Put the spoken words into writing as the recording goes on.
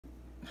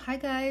Hi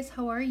guys,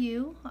 how are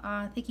you?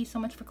 Thank you so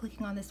much for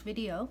clicking on this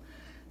video.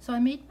 So I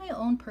made my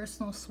own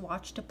personal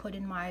swatch to put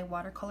in my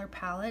watercolor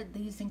palette.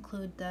 These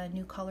include the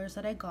new colors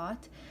that I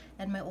got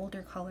and my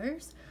older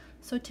colors.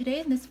 So today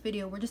in this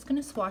video, we're just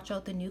going to swatch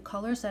out the new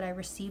colors that I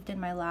received in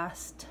my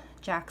last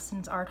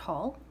Jackson's art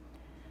haul.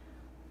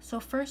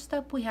 So first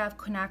up we have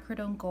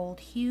Quinacridone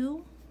Gold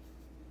Hue.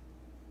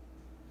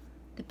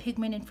 The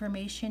pigment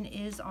information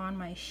is on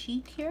my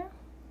sheet here.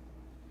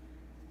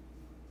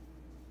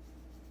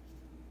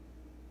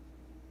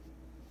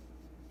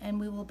 And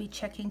we will be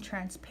checking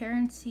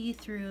transparency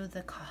through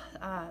the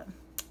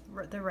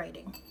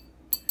writing.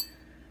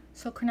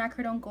 So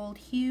Quinacridone Gold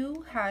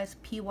Hue has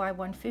PY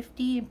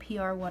 150 and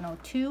PR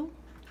 102.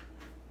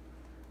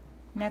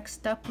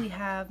 Next up we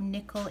have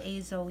Nickel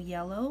Azo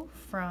Yellow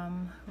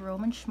from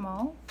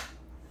Szmal,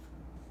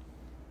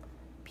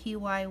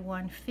 PY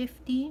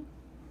 150.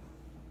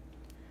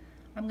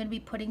 I'm going to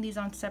be putting these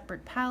on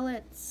separate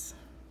palettes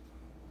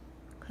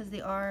because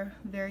they are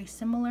very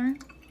similar.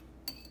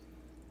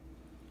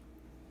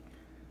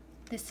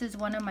 This is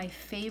one of my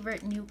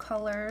favorite new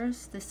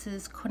colors. This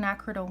is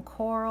Quinacridone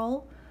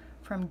Coral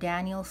from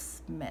Daniel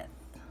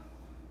Smith.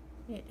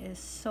 It is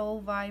so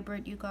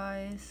vibrant, you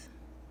guys.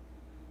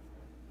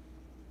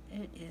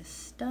 It is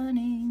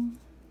stunning.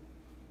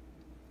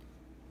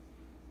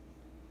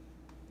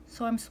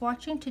 So I'm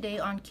swatching today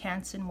on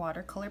Canson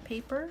watercolor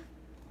paper,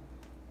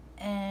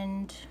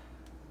 and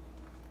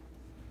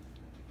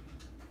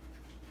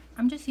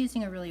I'm just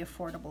using a really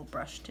affordable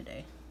brush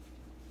today.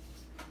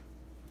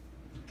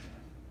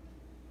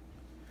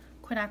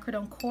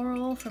 Quinacridone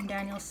Coral from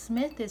Daniel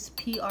Smith is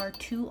PR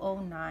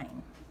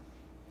 209.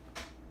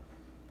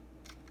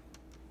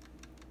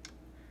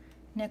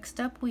 Next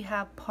up we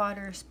have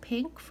Potter's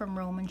Pink from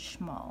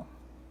Szmal,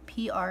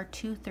 PR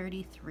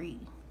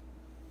 233.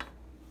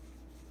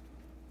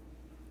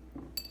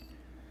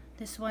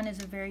 This one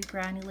is a very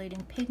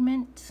granulating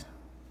pigment,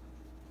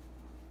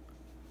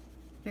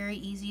 very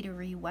easy to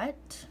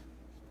re-wet.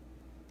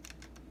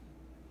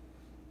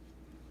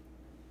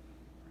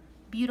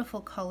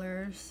 Beautiful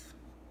colors.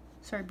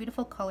 Sorry,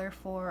 beautiful color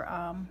for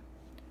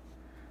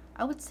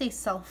I would say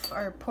self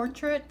or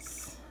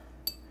portraits.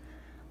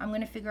 I'm going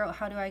to figure out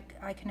how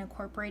I can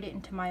incorporate it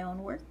into my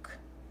own work.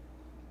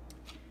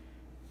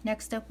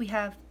 Next up we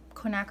have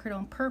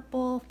Quinacridone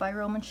Purple by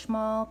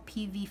Szmal,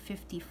 PV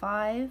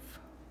 55.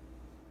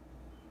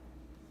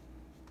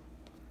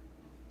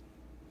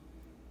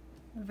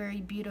 A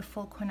very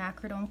beautiful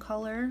quinacridone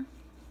color,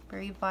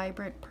 very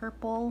vibrant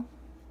purple.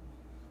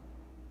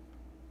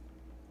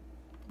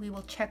 We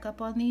will check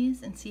up on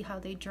these and see how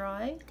they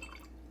dry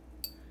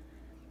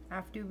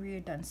after we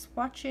are done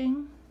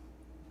swatching.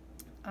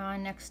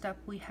 Next up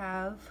we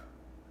have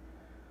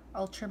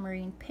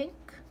Ultramarine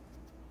Pink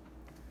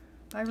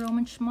by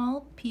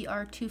Szmal,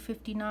 PR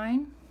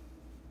 259.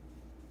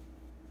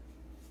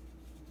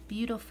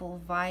 Beautiful,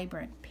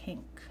 vibrant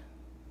pink.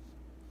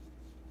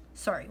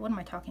 Sorry, what am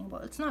I talking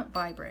about? It's not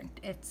vibrant.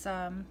 It's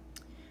a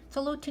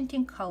low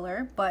tinting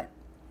color, but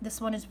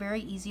this one is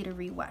very easy to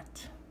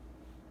re-wet.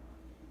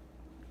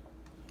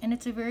 And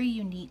it's a very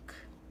unique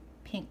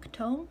pink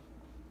tone.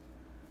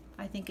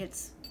 I think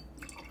it's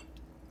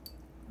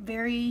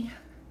very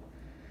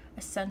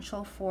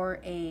essential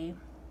for a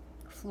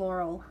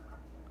floral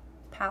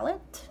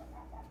palette.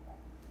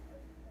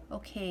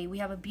 Okay, we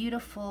have a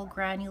beautiful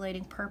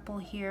granulating purple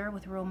here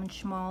with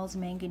Szmal's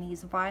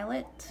Manganese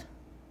Violet,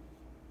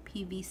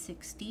 PV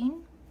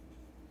 16.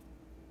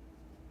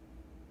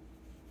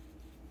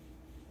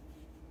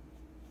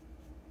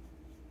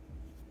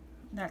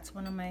 That's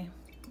one of my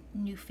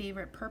new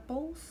favorite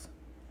purples.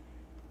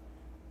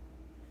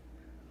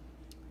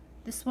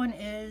 This one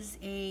is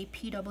a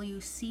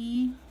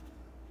PWC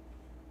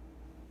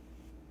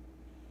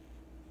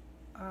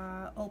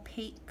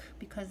opaque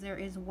because there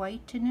is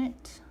white in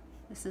it.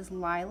 This is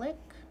Lilac.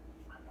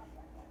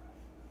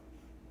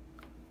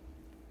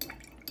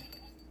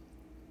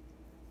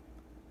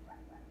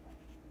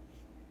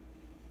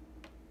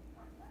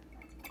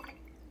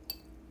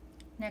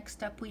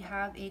 Next up we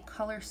have a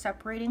color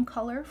separating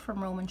color from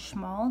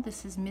Szmal.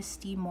 This is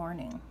Misty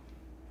Morning,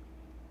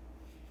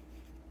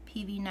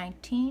 PV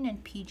 19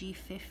 and PG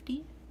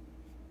 50.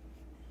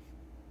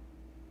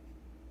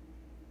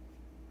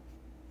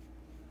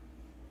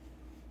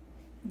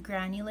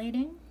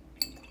 Granulating,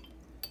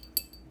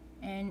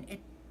 and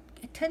it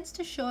tends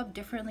to show up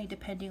differently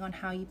depending on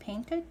how you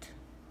paint it.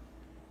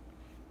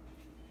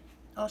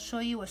 I'll show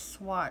you a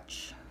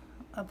swatch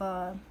of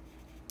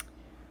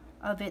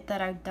it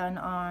that I've done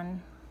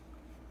on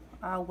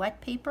wet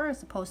paper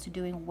as opposed to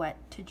doing wet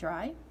to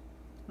dry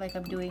like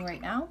I'm doing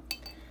right now.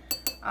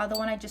 The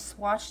one I just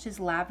swatched is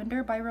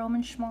Lavender by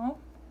Szmal,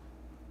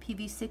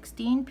 PV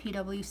 16,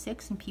 PW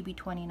 6, and PB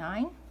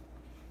 29.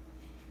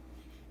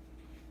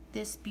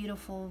 This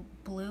beautiful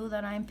blue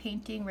that I'm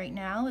painting right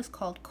now is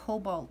called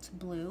Cobalt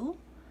Blue.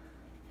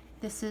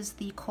 This is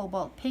the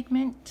Cobalt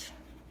pigment,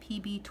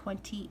 PB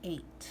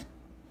 28.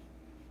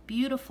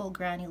 Beautiful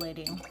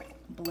granulating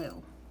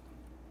blue.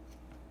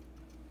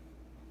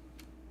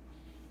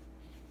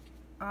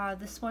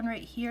 This one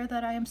right here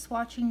that I am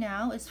swatching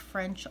now is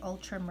French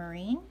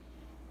Ultramarine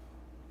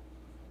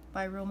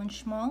by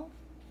Szmal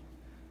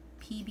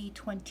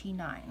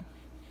PB29.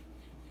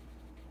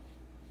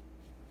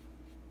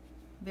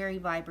 Very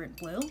vibrant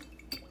blue.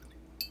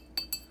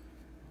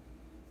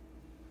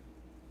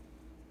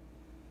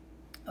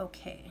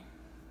 Okay,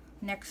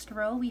 next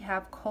row we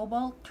have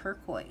Cobalt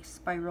Turquoise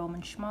by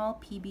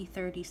Szmal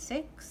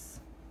PB36.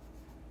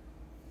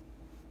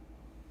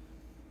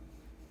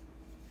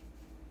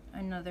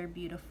 Another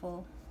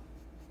beautiful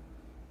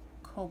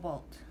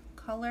cobalt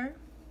color.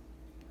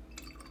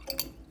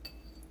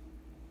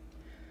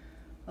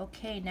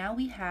 Okay, now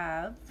we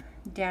have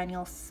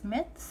Daniel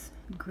Smith's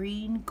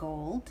Green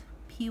Gold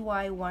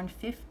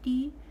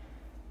PY150,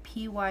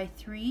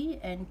 PY3,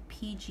 and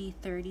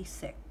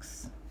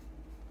PG36.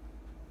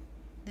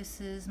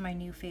 This is my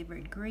new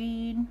favorite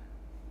green.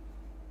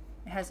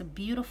 It has a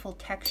beautiful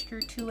texture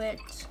to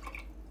it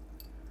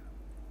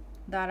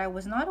that I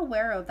was not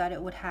aware of that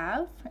it would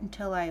have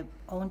until I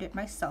owned it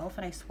myself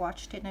and I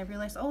swatched it and I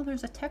realized, oh,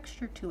 there's a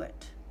texture to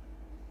it,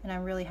 and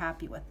I'm really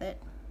happy with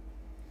it.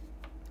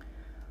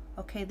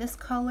 Okay, this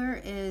color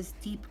is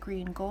Deep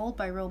Green Gold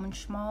by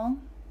Szmal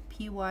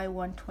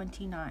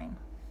PY129.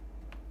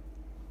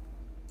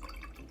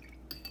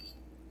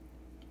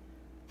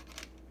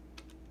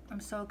 I'm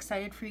so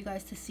excited for you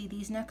guys to see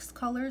these next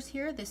colors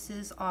here. This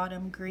is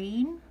Autumn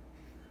Green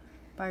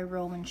by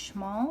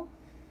Szmal.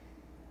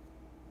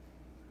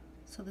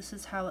 So this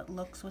is how it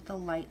looks with a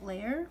light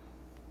layer.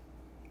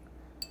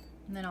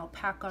 And then I'll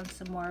pack on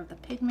some more of the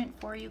pigment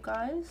for you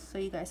guys so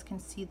you guys can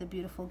see the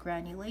beautiful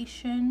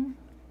granulation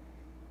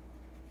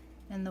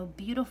and the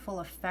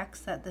beautiful effects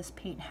that this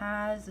paint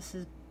has. This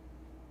is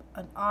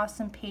an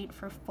awesome paint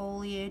for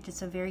foliage.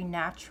 It's a very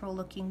natural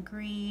looking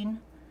green.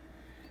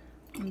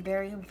 I'm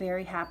very,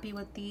 very happy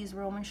with these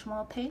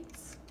Szmal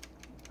paints.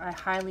 I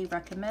highly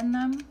recommend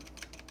them.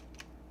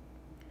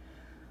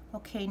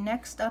 Okay,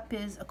 next up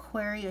is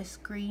Aquarius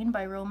Green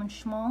by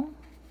Szmal.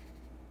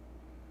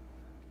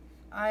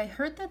 I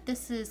heard that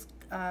this is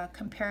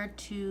compared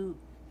to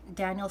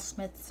Daniel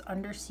Smith's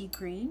Undersea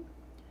Green.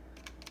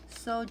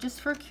 So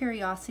just for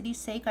curiosity's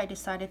sake, I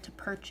decided to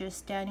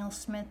purchase Daniel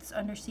Smith's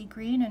Undersea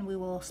Green, and we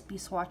will be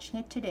swatching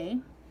it today.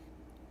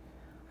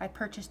 I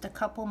purchased a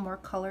couple more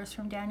colors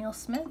from Daniel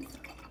Smith.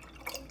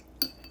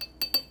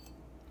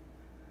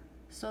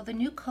 So the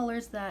new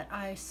colors that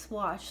I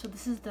swatched, so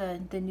this is the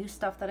new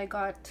stuff that I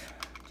got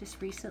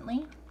just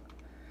recently.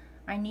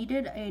 I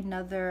needed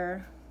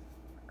another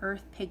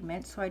earth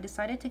pigment, so I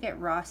decided to get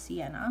raw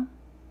sienna.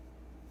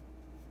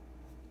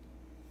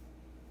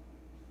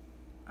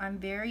 I'm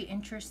very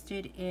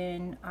interested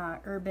in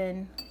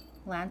urban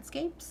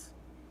landscapes,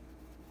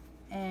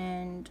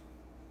 and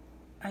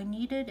I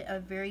needed a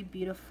very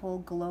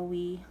beautiful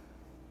glowy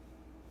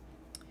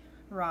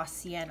raw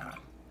sienna.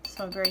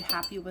 So I'm very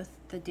happy with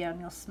the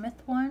Daniel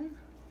Smith one.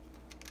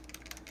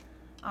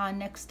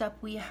 Next up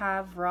we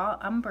have Raw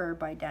Umber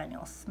by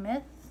Daniel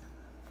Smith.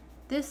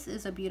 This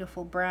is a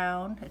beautiful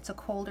brown. It's a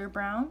colder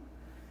brown.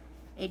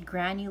 It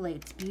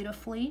granulates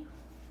beautifully.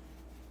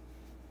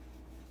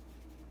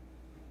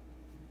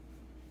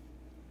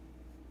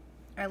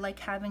 I like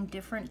having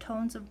different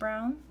tones of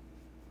brown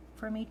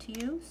for me to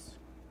use.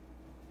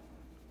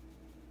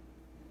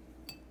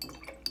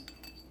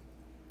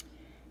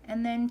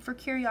 And then for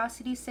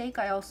curiosity's sake,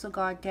 I also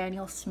got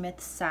Daniel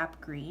Smith's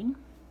Sap Green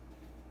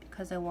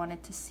because I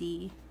wanted to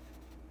see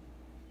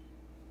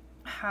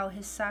how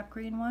his sap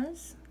green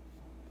was.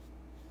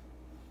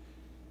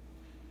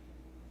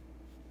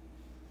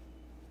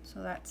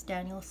 So that's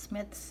Daniel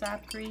Smith's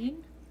Sap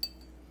Green.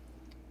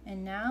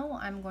 And now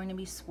I'm going to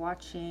be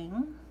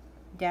swatching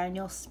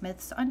Daniel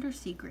Smith's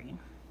Undersea Green.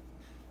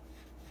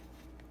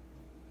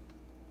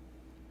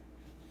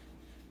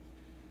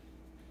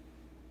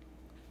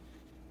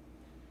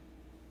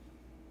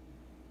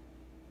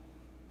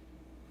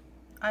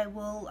 I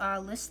will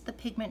list the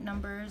pigment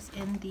numbers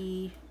in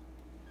the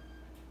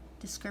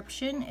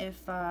description. If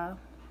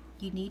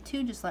you need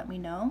to, just let me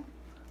know.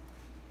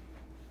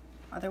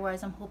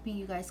 Otherwise, I'm hoping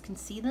you guys can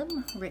see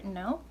them written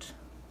out.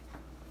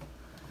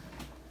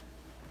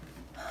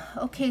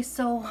 Okay,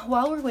 so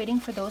while we're waiting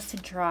for those to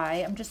dry,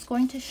 I'm just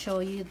going to show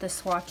you the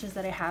swatches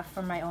that I have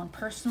for my own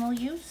personal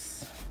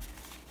use,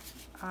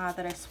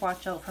 that I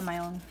swatch out for my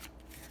own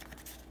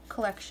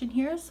collection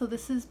here. So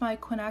this is my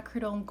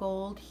Quinacridone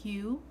Gold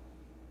Hue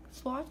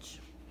swatch,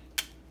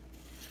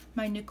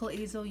 my Nickel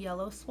Azo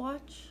Yellow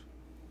swatch.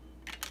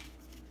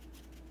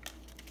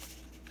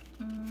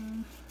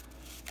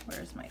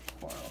 Where's my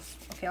corals?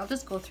 Okay, I'll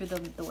just go through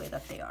them the way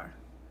that they are.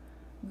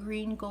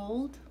 Green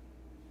Gold,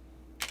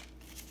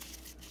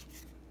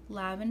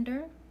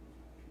 Lavender,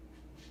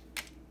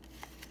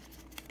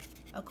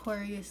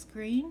 Aquarius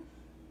Green,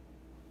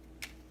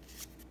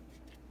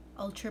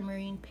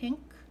 Ultramarine Pink,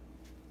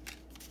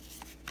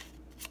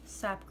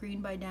 Sap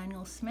Green by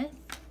Daniel Smith,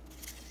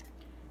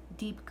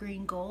 Deep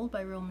Green Gold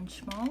by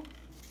Szmal,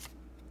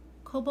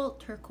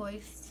 Cobalt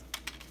Turquoise,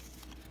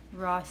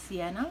 Raw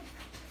Sienna,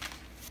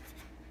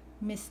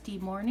 Misty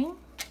Morning,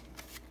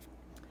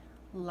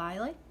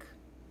 Lilac,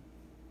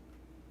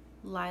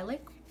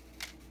 Lilac,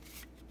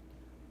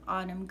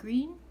 Autumn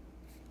Green,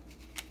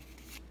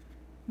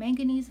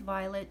 Manganese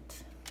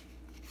Violet,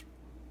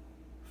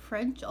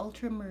 French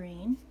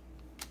Ultramarine,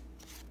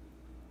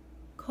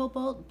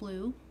 Cobalt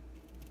Blue,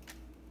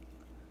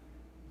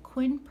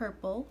 Quin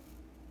Purple,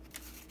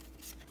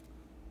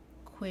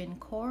 Quin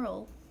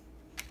Coral,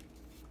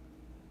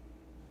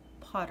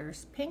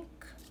 Potter's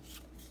Pink,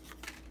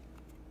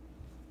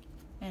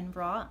 and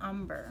Raw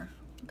Umber.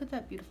 Look at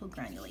that beautiful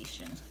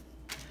granulation.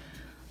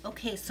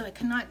 Okay, so I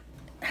cannot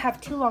have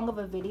too long of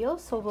a video,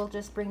 so we'll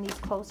just bring these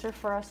closer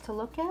for us to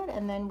look at,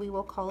 and then we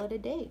will call it a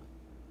day.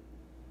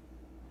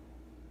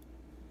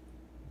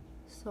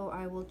 So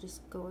I will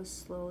just go as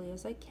slowly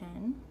as I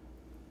can.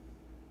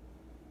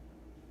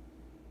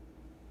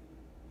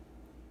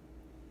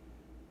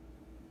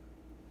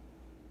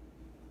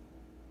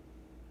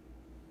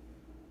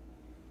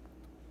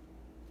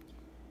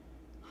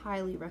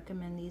 Highly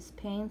recommend these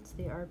paints.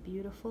 They are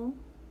beautiful.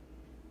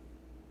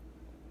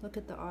 Look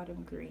at the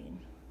autumn green.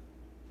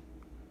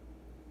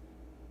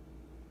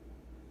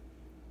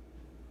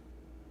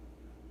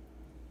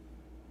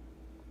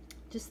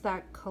 Just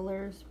that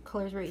colors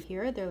right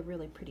here, they're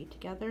really pretty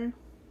together.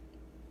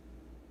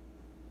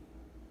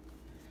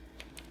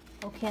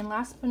 Okay, and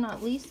last but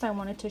not least, I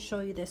wanted to show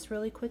you this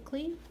really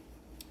quickly.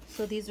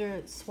 So these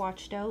are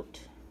swatched out,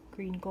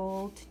 green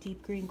gold,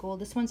 deep green gold.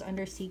 This one's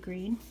Undersea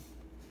green.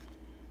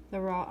 The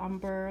raw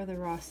umber, the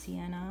raw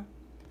sienna,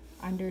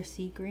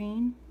 undersea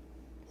green,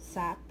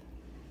 sap,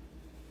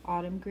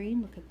 autumn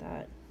green, look at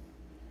that,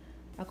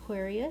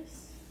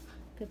 Aquarius,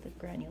 look at the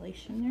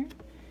granulation there.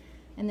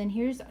 And then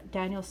here's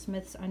Daniel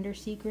Smith's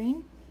Undersea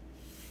green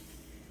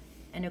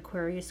and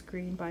Aquarius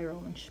green by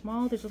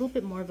Szmal. There's a little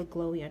bit more of a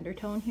glowy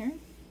undertone here.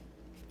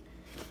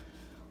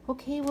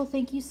 Okay, well,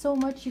 thank you so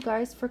much, you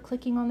guys, for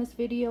clicking on this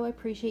video. I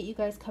appreciate you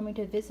guys coming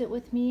to visit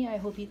with me. I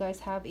hope you guys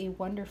have a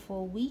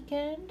wonderful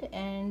weekend,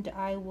 and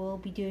I will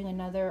be doing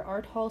another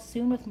art haul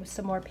soon with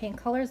some more paint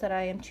colors that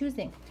I am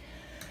choosing.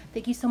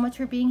 Thank you so much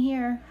for being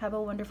here. Have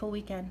a wonderful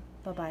weekend.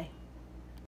 Bye-bye.